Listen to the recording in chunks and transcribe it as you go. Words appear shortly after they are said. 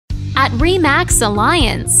at REMAX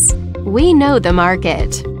Alliance. We know the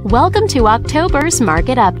market. Welcome to October's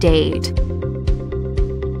Market Update.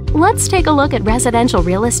 Let's take a look at residential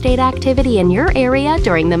real estate activity in your area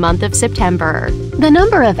during the month of September. The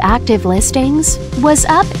number of active listings was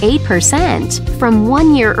up 8% from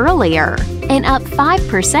 1 year earlier and up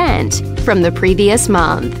 5% from the previous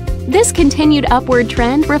month. This continued upward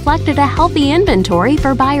trend reflected a healthy inventory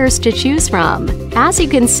for buyers to choose from. As you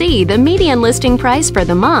can see, the median listing price for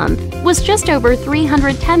the month was just over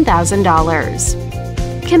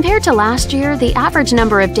 $310,000. Compared to last year, the average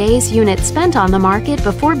number of days units spent on the market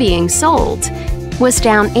before being sold was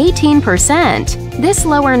down 18%. This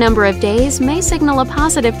lower number of days may signal a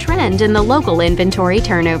positive trend in the local inventory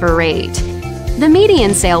turnover rate. The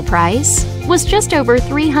median sale price was just over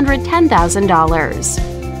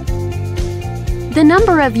 $310,000. The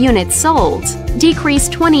number of units sold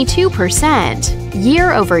decreased 22%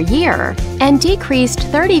 year over year and decreased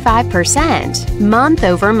 35% month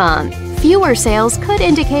over month. Fewer sales could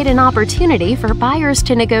indicate an opportunity for buyers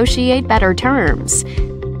to negotiate better terms.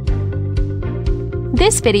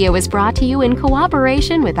 This video is brought to you in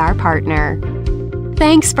cooperation with our partner.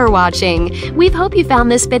 Thanks for watching. We hope you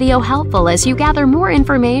found this video helpful as you gather more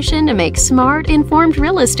information to make smart, informed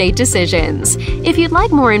real estate decisions. If you'd like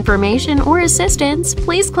more information or assistance,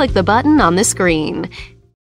 please click the button on the screen.